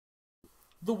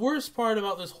The worst part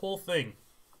about this whole thing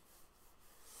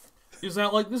is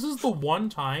that, like, this is the one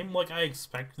time, like, I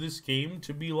expect this game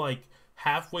to be, like,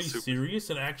 halfway Super. serious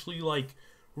and actually, like,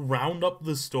 round up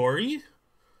the story.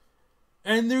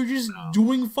 And they're just No.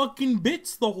 doing fucking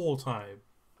bits the whole time.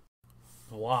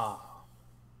 Wow.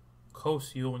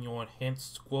 Coast you and your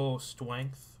enhanced squirrel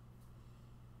strength.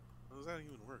 How does that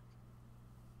even work?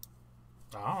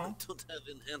 I don't I know. don't have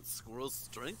enhanced squirrel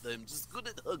strength. I'm just good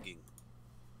at hugging.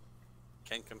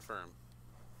 Can confirm.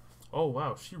 Oh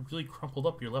wow, she really crumpled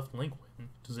up your left leg.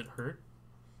 Does it hurt?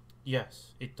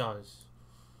 Yes, it does.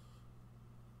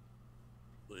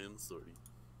 I'm sorry.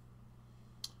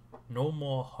 No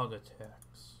more hug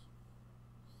attacks.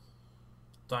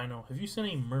 Dino, have you seen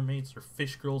any mermaids or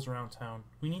fish girls around town?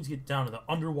 We need to get down to the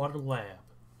underwater lab.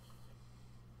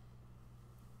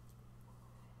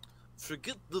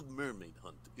 Forget the mermaid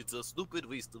hunt. It's a stupid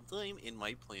waste of time, and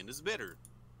my plan is better.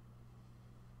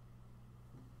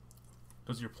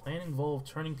 Does your plan involve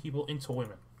turning people into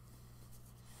women?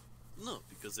 No,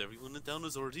 because everyone in town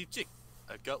is already chick.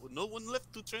 I've got no one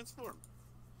left to transform.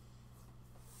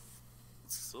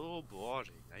 It's so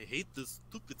boring. I hate this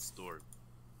stupid storm.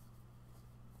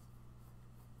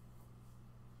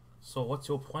 So what's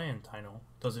your plan, Dino?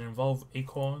 Does it involve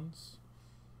acorns?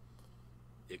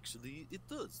 Actually, it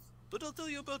does. But I'll tell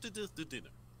you about it after dinner.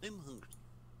 I'm hungry.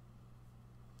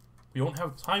 We don't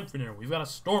have time for dinner. We've got a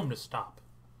storm to stop.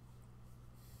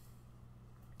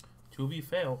 To be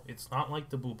fair, it's not like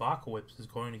the Bubakalypse is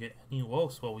going to get any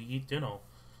worse while we eat dinner.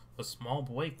 A small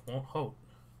break won't hurt.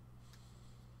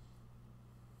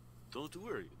 Don't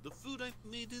worry. The food I've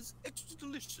made is extra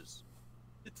delicious.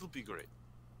 It'll be great.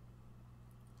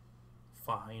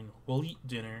 Fine, we'll eat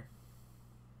dinner.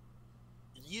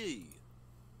 Yay!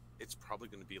 It's probably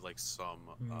going to be like some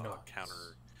Nuts.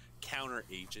 counter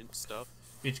agent stuff.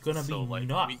 It's gonna So, be like,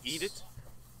 nuts. we eat it.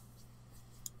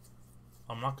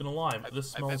 I'm not gonna lie, but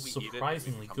this I bet smells we eat it and we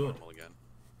surprisingly become good. normal again.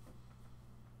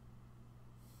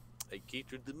 I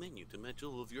catered the menu to match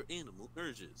all of your animal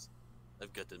urges.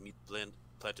 I've got a meat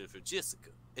platter for Jessica.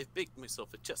 I've baked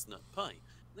myself a chestnut pie.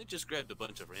 And I just grabbed a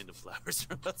bunch of random flowers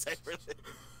from outside for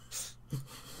Lynn.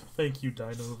 Thank you,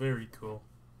 Dino. Very cool.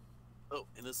 Oh,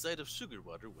 and a side of sugar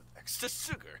water with extra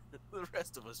sugar. The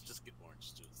rest of us just get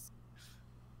orange juice.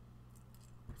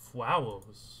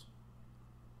 Flowers.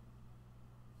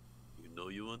 You know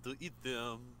you want to eat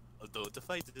them. Don't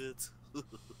fight it.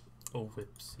 Oh,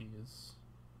 whoopsies.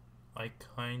 I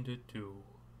kinda do.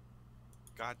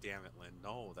 God damn it, Lynn.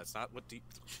 No, that's not what deep.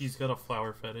 She's got a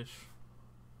flower fetish.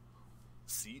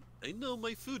 See, I know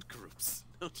my food groups.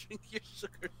 Now drink your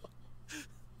sugar.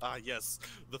 Ah, yes,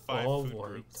 the 5 All food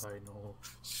right, groups: Dino.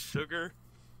 sugar,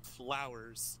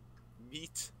 flowers,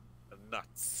 meat, and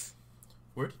nuts.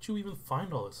 Where did you even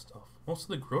find all this stuff? Most of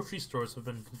the grocery stores have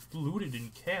been looted in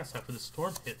chaos after the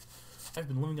storm hit. I've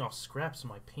been living off scraps in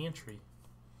my pantry.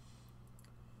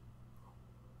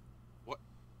 What?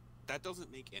 That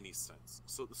doesn't make any sense.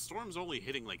 So the storm's only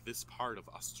hitting like this part of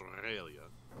Australia.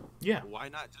 Yeah. Why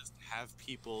not just have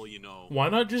people, you know? Why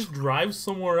not just drive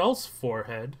somewhere else,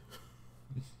 forehead?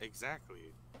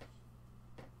 Exactly.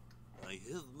 I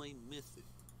have my method.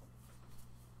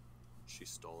 She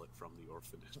stole it from the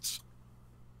orphanage.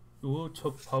 You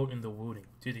took part in the looting,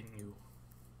 didn't you?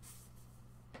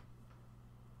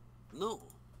 No.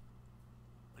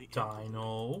 I implemented.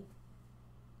 Dino.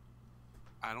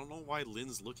 I don't know why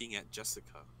Lynn's looking at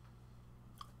Jessica.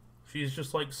 She's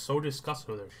just like so disgusted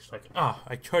with her. She's like, ah,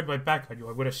 I turned my back on you.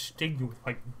 I'm gonna sting you with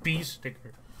my bee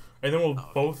stinger. And then we'll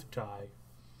Oh, both die.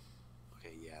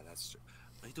 Okay, yeah, that's true.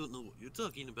 I don't know what you're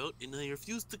talking about, and I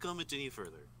refuse to comment any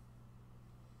further.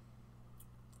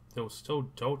 There was still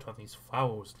dirt on these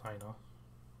flowers, Dino.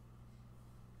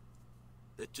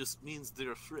 That just means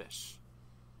they're fresh.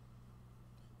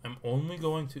 I'm only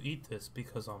going to eat this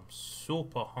because I'm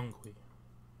super hungry.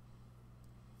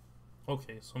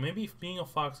 Okay, so maybe being a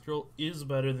fox girl is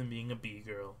better than being a bee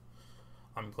girl.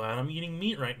 I'm glad I'm eating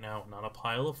meat right now, not a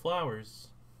pile of flowers.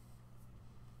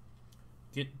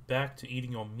 Get back to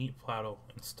eating your meat platter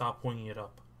and stop winging it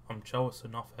up. I'm jealous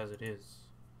enough as it is.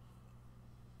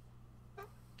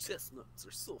 Chestnuts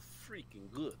are so freaking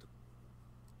good.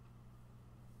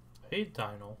 Hey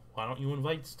Dino, why don't you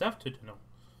invite Steph to dinner?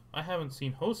 I haven't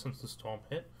seen her since the storm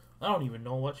hit. I don't even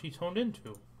know what she turned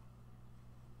into.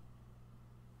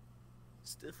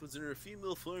 Steph was in her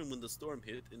female form when the storm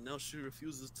hit, and now she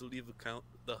refuses to leave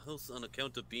the house on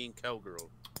account of being cowgirl.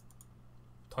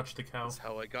 Touch the cow. That's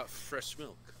how I got fresh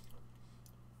milk.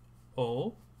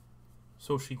 Oh?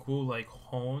 So she grew like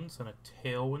horns and a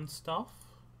tail and stuff?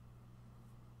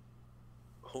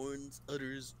 Horns,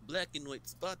 udders, black and white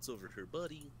spots over her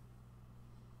body.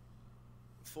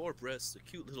 4 breasts, a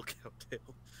cute little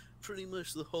cowtail. Pretty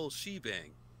much the whole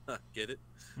shebang. Huh, get it?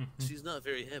 Mhm. She's not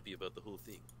very happy about the whole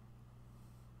thing.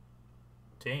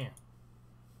 Damn.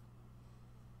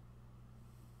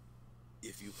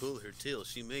 If you pull her tail,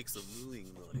 she makes a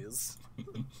mooing noise.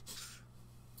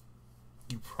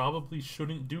 You probably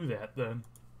shouldn't do that then.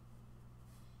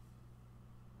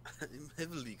 I'm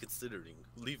heavily considering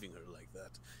leaving her like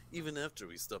that, even after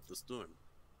we stop the storm.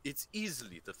 It's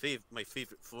easily my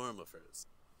favorite form of hers,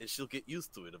 and she'll get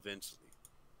used to it eventually.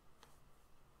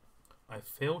 I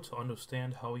fail to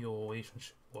understand how your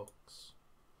relationship works.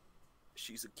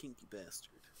 She's a kinky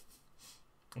bastard.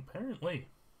 Apparently.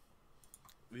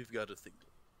 We've got to think.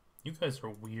 You guys are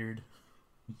weird.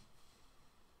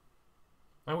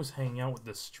 I was hanging out with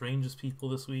the strangest people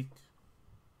this week.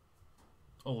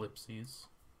 Ellipses.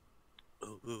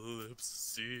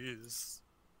 Ellipses.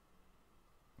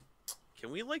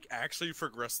 Can we, like, actually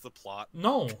progress the plot?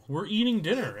 No, we're eating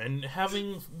dinner and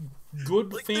having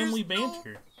good Like, family there's no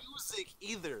banter. music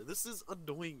either. This is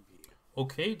annoying me.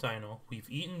 Okay, Dino, we've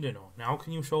eaten dinner. Now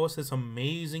can you show us this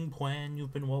amazing plan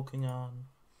you've been working on?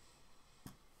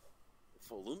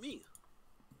 Follow me.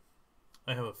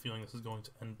 I have a feeling this is going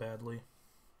to end badly.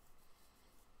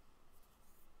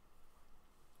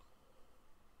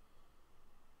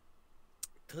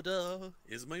 Ta-da!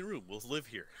 Is my room. We'll live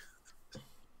here.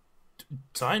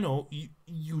 Dino,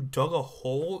 you dug a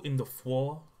hole in the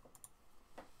floor?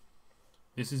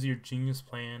 This is your genius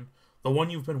plan? The one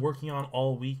you've been working on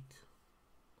all week?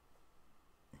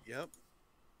 Yep.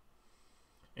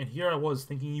 And here I was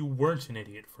thinking you weren't an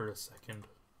idiot for a second.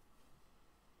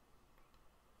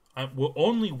 We're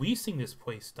only leasing this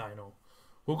place, Dino.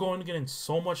 We're going to get in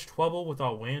so much trouble with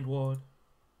our landlord.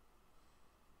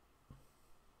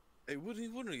 I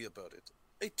wouldn't worry about it.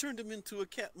 I turned him into a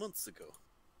cat months ago.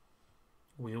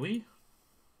 Really?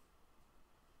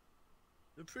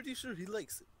 I'm pretty sure he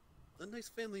likes it. A nice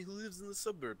family who lives in the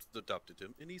suburbs adopted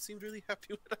him, and he seemed really happy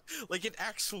with it. Like an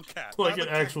actual cat. Like not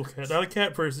an a actual cat. Not a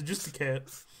cat person, just a cat.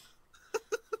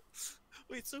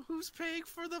 Wait, so who's paying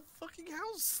for the fucking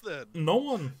house then? No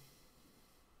one.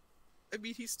 I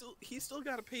mean, he's still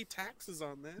got to pay taxes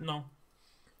on that. No.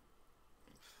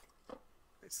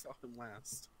 I saw him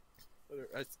last.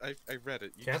 I read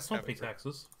it. You Cats just don't have pay it right.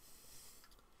 taxes.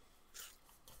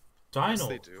 Yes, Dino,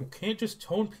 they do. you can't just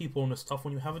tone people into stuff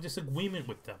when you have a disagreement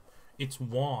with them. It's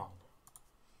wrong.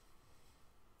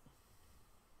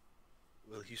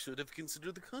 Well, he should have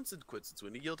considered the consequences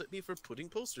when he yelled at me for putting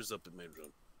posters up in my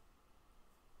room.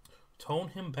 Tone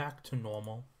him back to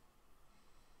normal.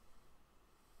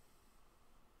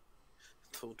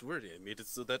 Don't worry, I made it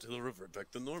so that he'll revert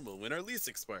back to normal when our lease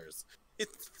expires.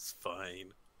 It's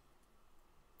fine.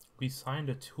 We signed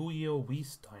a 2-year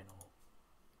lease, Dino.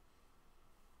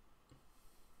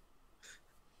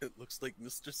 It looks like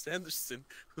Mr. Sanderson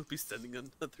will be spending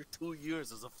another 2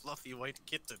 years as a fluffy white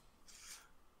kitten.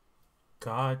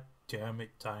 God damn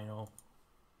it, Dino.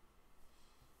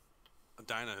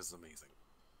 Dinah is amazing.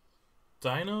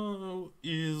 Dino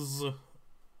is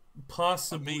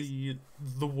possibly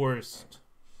the worst.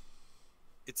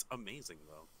 It's amazing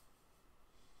though.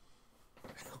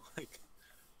 Like,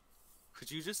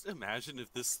 could you just imagine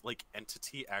if this like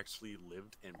entity actually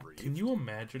lived and breathed? Can you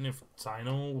imagine if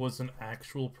Dino was an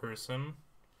actual person?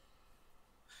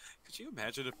 Could you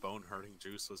imagine if bone hurting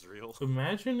juice was real?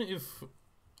 Imagine if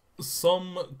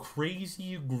some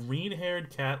crazy green-haired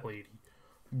cat lady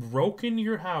broke into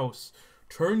your house,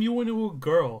 turned you into a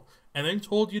girl, and then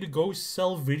told you to go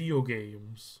sell video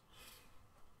games.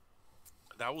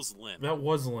 That was Lynn. That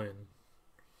was Lynn.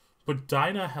 But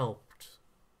Dinah helped.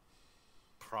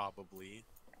 Probably.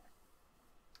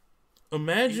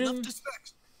 Imagine...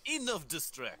 Enough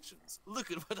distractions. Look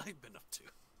at what I've been up to.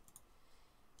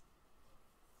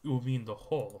 You mean the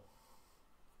hole.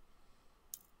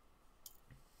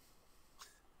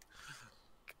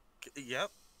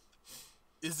 Yep.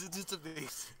 Isn't it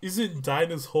amazing? Isn't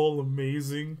Dinah's hole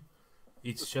amazing?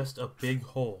 It's just a big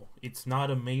hole. It's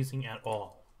not amazing at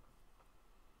all.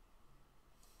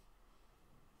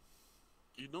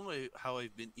 You know how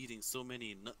I've been eating so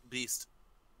many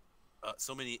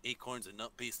so many acorns and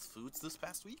nut-based foods this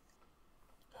past week?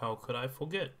 How could I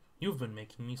forget? You've been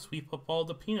making me sweep up all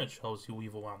the peanut shells you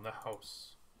leave around the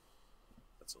house.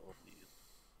 That's all, man.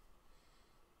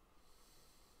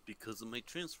 Because of my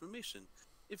transformation,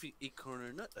 every acorn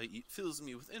or nut I eat fills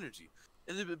me with energy,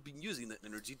 and I've been using that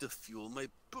energy to fuel my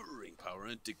burrowing power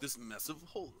and dig this massive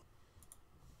hole.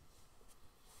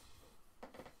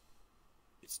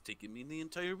 It's taken me the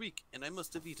entire week, and I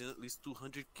must have eaten at least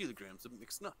 200 kilograms of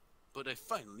mixed nut, but I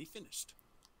finally finished.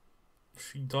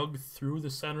 She dug through the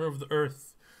center of the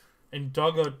earth and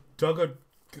dug a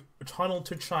tunnel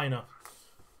to China.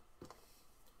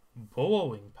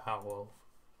 Bowling Powell.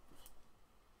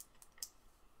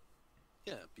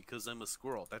 Yeah, because I'm a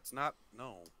squirrel. That's not...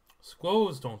 No.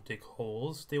 Squirrels don't dig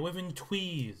holes. They live in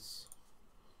trees.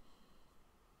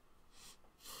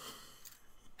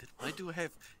 Then why do I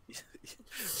have...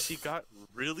 She got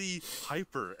really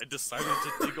hyper and decided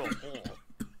to dig a hole.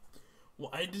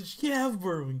 Why did she have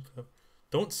bowling powell?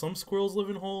 Don't some squirrels live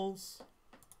in holes?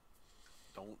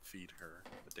 Don't feed her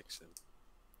addiction.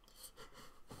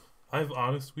 I've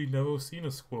honestly never seen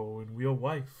a squirrel in real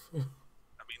life. I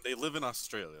mean, they live in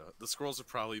Australia. The squirrels have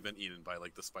probably been eaten by,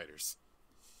 like, the spiders.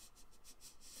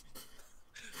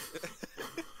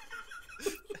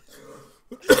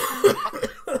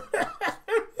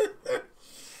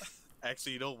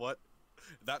 Actually, you know what?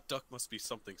 That duck must be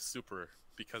something super,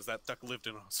 because that duck lived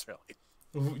in Australia.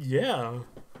 Yeah.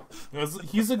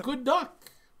 He's a good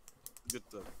duck. Good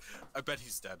duck. I bet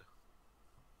he's dead.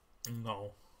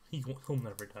 No. He'll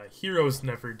never die. Heroes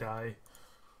never die.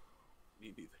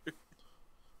 Me neither.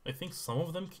 I think some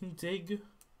of them can dig.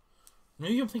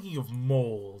 Maybe I'm thinking of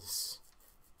moles.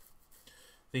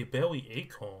 They belly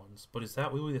acorns, but is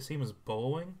that really the same as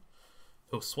bowling?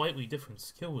 Though slightly different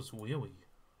skills, really.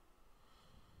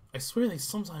 I swear they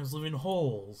sometimes live in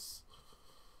holes.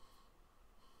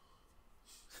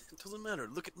 It doesn't matter.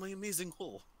 Look at my amazing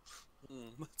hole.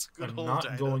 That's a good I'm hole, not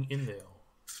Dinah. going in there.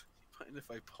 Mind if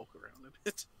I poke around in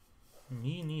it?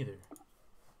 Me neither.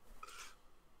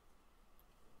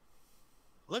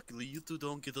 Luckily, you two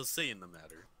don't get a say in the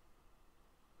matter.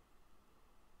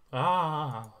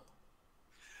 Ah.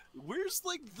 Where's,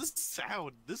 like, the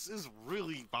sound? This is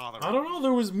really bothering I don't know. me.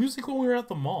 There was music when we were at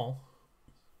the mall.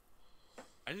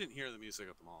 I didn't hear the music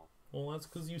at the mall. Well, that's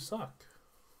because you suck.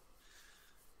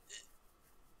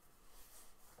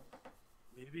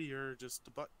 Maybe you're just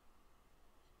a butt.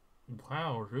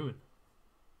 Wow, rude.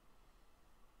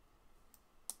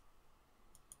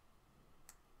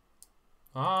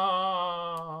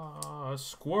 Ah,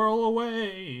 squirrel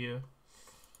away.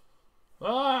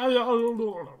 Ah,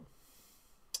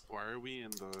 Why are we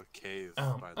in the cave?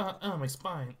 By the way? my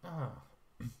spine.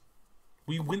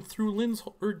 We went through Lynn's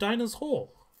or Dinah's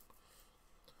hole.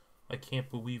 I can't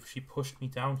believe she pushed me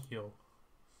down here.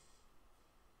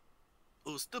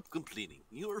 Oh, stop complaining.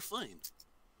 You are fine.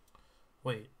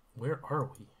 Wait, where are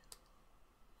we?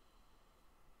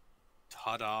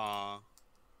 Ta-da!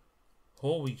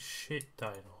 Holy shit,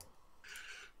 Dino.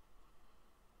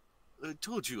 I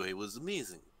told you I was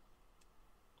amazing.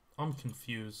 I'm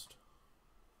confused.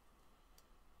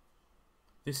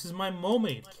 This is my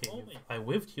mermaid cave. I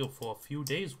lived here for a few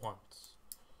days once.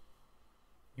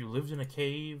 You lived in a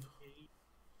cave.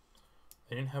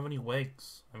 I didn't have any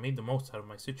legs. I made the most out of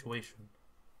my situation.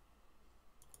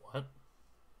 What?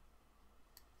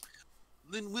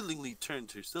 Lynn willingly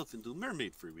turned herself into a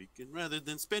mermaid for a week, and rather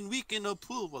than spend week in a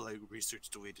pool while I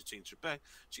researched a way to change her back,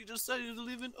 she decided to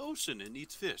live in ocean and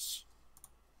eat fish.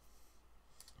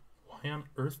 Why on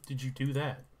earth did you do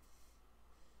that?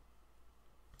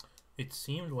 It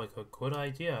seemed like a good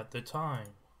idea at the time.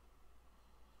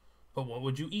 But what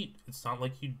would you eat? It's not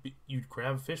like you'd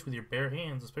grab fish with your bare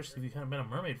hands, especially if you hadn't been a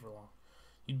mermaid for long.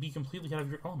 You'd be completely out of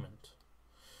your element.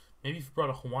 Maybe if you brought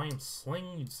a Hawaiian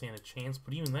sling, you'd stand a chance,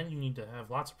 but even then you need to have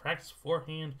lots of practice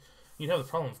beforehand. You'd have the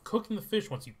problem of cooking the fish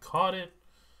once you caught it.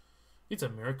 It's a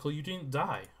miracle you didn't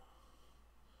die.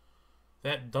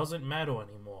 That doesn't matter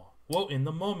anymore. Whoa, in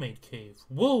the mermaid cave.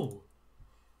 Whoa!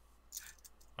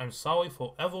 I'm sorry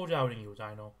for ever doubting you,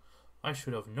 Dino. I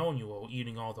should have known you were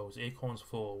eating all those acorns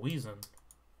for a reason.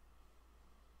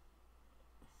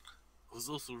 I was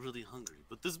also really hungry,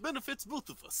 but this benefits both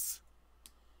of us.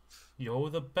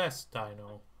 You're the best,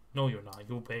 Dino. No, you're not.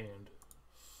 You're banned.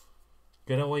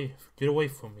 Get away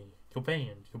from me. You're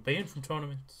banned. You're banned from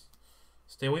tournaments.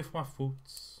 Stay away from my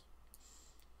fruits.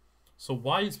 So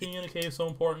why is being in a cave so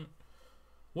important?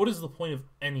 What is the point of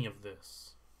any of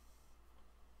this?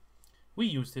 We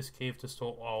use this cave to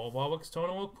store all of our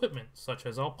external equipment, such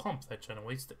as our pump that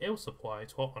generates the air supply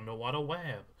to our underwater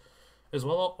lab, as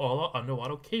well as all our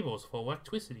underwater cables for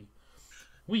electricity.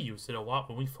 We used it a lot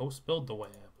when we first built the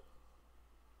lab.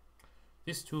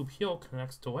 This tube here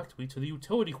connects directly to the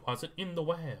utility closet in the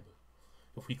lab.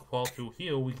 If we crawl through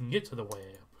here, we can get to the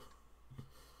lab.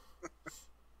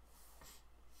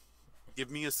 Give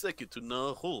me a second to gnaw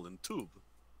a hole in tube.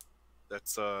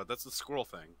 That's a squirrel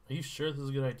thing. Are you sure this is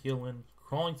a good idea, Lynn?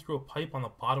 Crawling through a pipe on the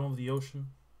bottom of the ocean?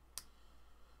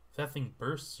 If that thing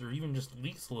bursts or even just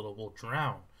leaks a little, we'll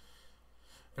drown.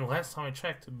 And last time I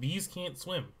checked, bees can't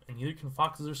swim, and neither can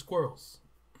foxes or squirrels.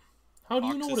 How do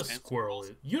you know what a Foxes and squirrel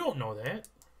is? You don't know that.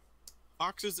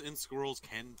 Foxes and squirrels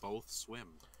can both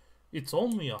swim. It's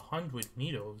only 100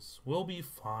 meters. We'll be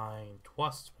fine.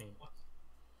 Trust me.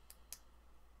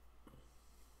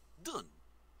 Done.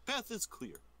 Path is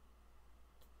clear.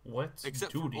 Let's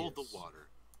Except do for this. all the water.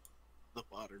 The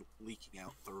water leaking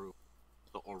out through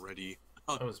the already...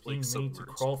 I was being made to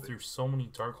crawl through so many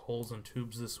dark holes and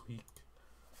tubes this week.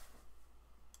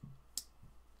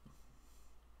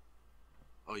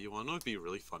 Oh, you want to know what'd be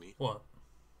really funny? What?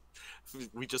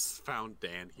 We just found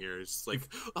Dan here. It's just like,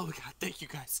 oh my god, thank you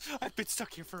guys. I've been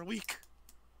stuck here for a week.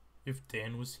 If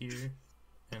Dan was here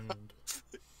and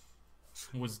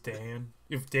was Dan,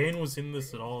 if Dan was in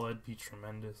this at all, that'd be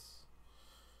tremendous.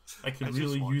 I could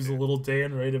really use a little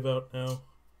Dan right about now.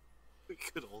 We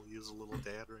could all use a little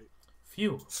Dan, right?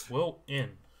 Phew, well in.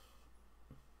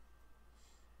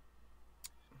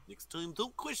 Next time,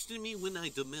 don't question me when I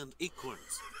demand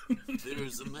acorns. There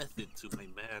is a method to my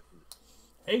madness.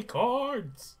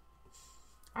 Acorns!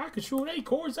 I can shoot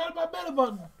acorns out of my belly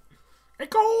button.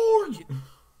 Acorns!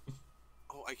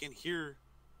 Oh, I can hear.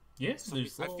 Yes,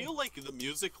 there's. I feel like the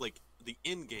music, like the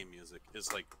in-game music,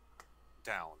 is like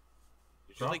down.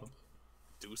 Did you like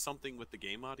do something with the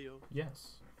game audio?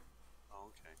 Yes. Oh,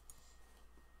 okay.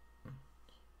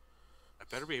 I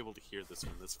better be able to hear this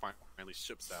when this finally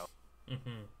ships out.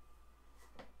 Mm-hmm.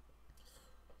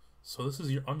 So this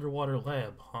is your underwater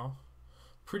lab, huh?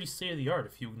 Pretty state-of-the-art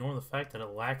if you ignore the fact that it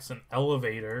lacks an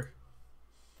elevator.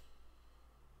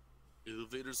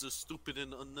 Elevators are stupid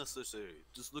and unnecessary.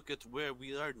 Just look at where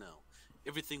we are now.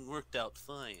 Everything worked out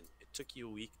fine. It took you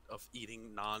a week of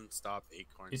eating non-stop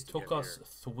acorns. It took us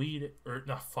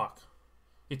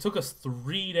It took us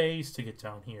 3 days to get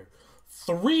down here.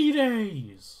 3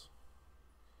 days!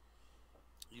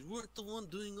 You weren't the one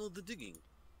doing all the digging.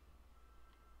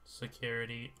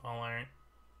 Security alert.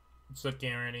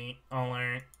 Security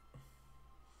alert.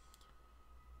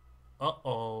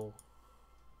 Uh-oh.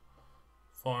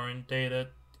 Foreign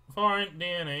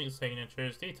DNA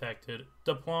signatures detected.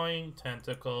 Deploying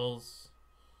tentacles.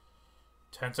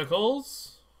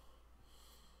 Tentacles?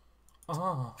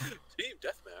 Ah. Team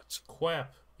deathmatch.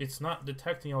 Crap. It's not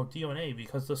detecting our DNA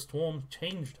because the storm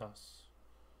changed us.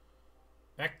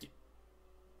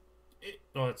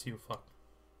 Oh, that's you. Fuck.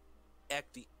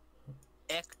 Acty.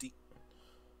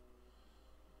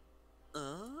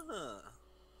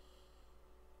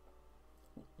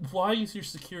 Why is your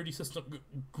security system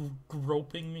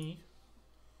groping me?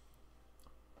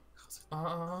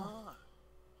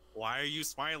 Why are you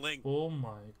smiling? Oh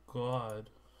my god.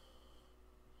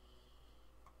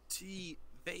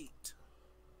 T-Bait.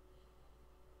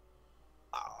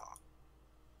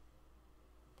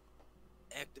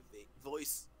 Activate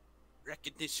voice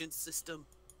recognition system.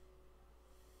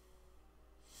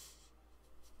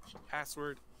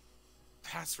 Password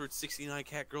 69.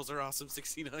 Cat girls are awesome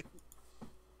 69.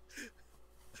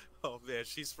 Oh man,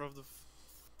 she's from the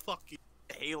fucking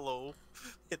Halo.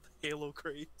 The Halo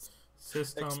craze.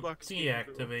 System Xbox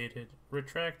deactivated.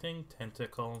 Retracting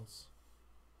tentacles.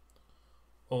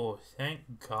 Oh, thank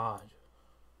God.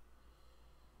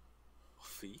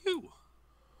 For you.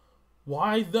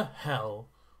 Why the hell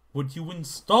would you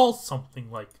install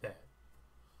something like that?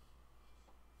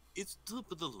 It's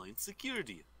top of the line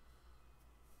security.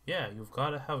 Yeah, you've got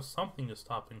to have something to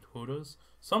stop intruders.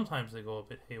 Sometimes they go a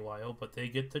bit haywire, but they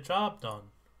get the job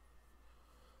done.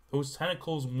 Those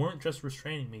tentacles weren't just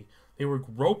restraining me, they were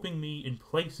groping me in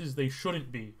places they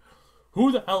shouldn't be.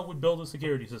 Who the hell would build a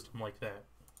security system like that?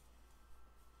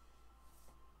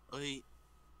 I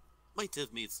might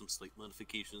have made some slight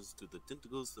modifications to the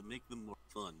tentacles to make them more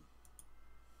fun.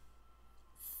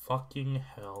 Fucking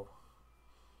hell.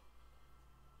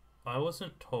 I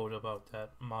wasn't told about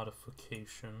that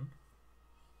modification.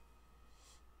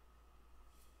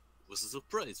 It was a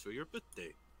surprise for your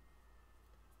birthday.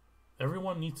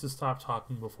 Everyone needs to stop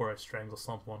talking before I strangle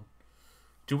someone.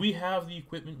 Do we have the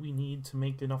equipment we need to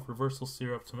make enough reversal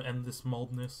syrup to end this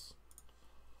muldness?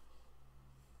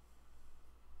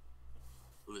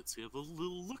 Let's have a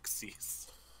little look-sees.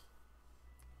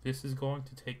 This is going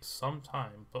to take some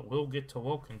time, but we'll get to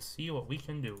work and see what we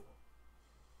can do.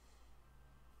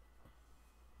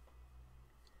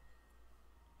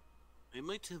 I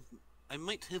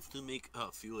might have to make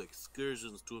a few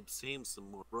excursions to obtain some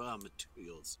more raw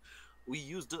materials. We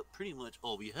used up pretty much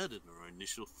all we had in our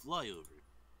initial flyover.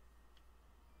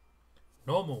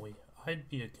 Normally, I'd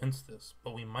be against this,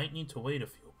 but we might need to wait a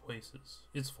few places.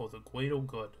 It's for the greater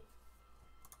good.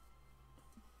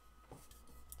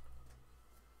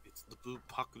 It's the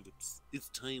boo-apocalypse. It's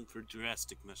time for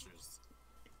drastic measures.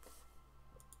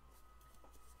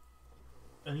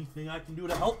 Anything I can do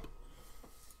to help?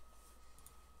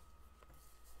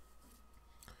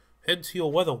 Head to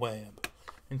your weather web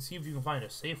and see if you can find a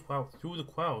safe route through the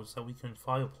clouds that we can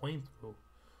fly a plane through.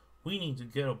 We need to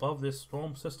get above this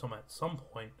storm system at some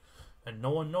point, and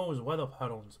no one knows weather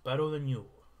patterns better than you.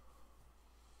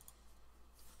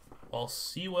 I'll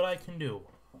see what I can do.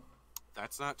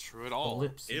 That's not true at all.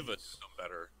 Ellipses. Ava knows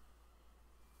better.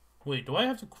 Wait, do I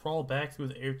have to crawl back through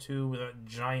the air too with that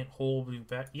giant hole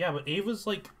back? Yeah, but Ava's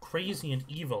like crazy and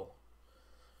evil.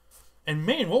 And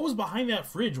man, what was behind that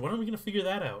fridge? When are we gonna figure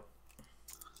that out?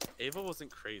 Ava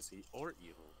wasn't crazy or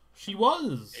evil. She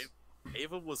was.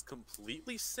 Ava was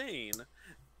completely sane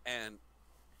and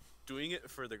doing it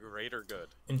for the greater good.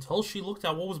 Until she looked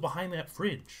at what was behind that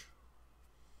fridge.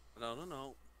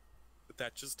 No.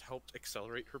 That just helped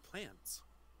accelerate her plans.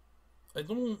 I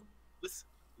don't...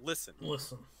 Listen.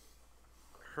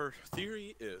 Her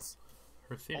theory is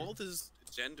all this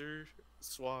gender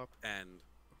swap and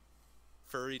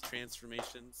furry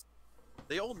transformations,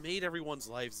 they all made everyone's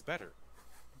lives better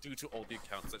due to all the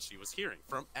accounts that she was hearing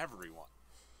from everyone.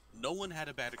 No one had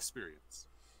a bad experience.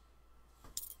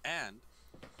 And,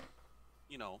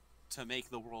 to make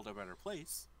the world a better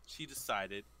place, she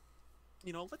decided,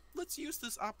 let's use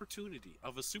this opportunity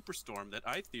of a superstorm that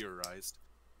I theorized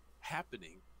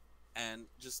happening and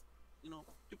just,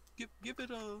 give it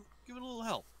a little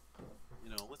help.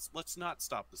 Let's not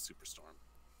stop the superstorm.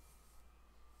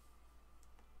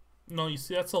 No, you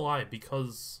see, that's a lie,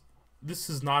 because this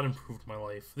has not improved my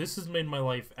life. This has made my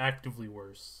life actively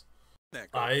worse.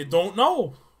 I don't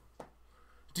know.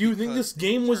 Do you think this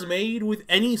game was made with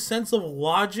any sense of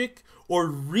logic or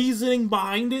reasoning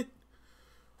behind it?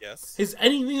 Yes. Has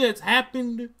anything that's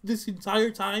happened this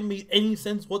entire time made any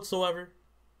sense whatsoever?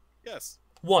 Yes.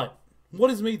 What? What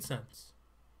has made sense?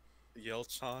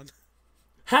 Yelchan.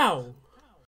 How?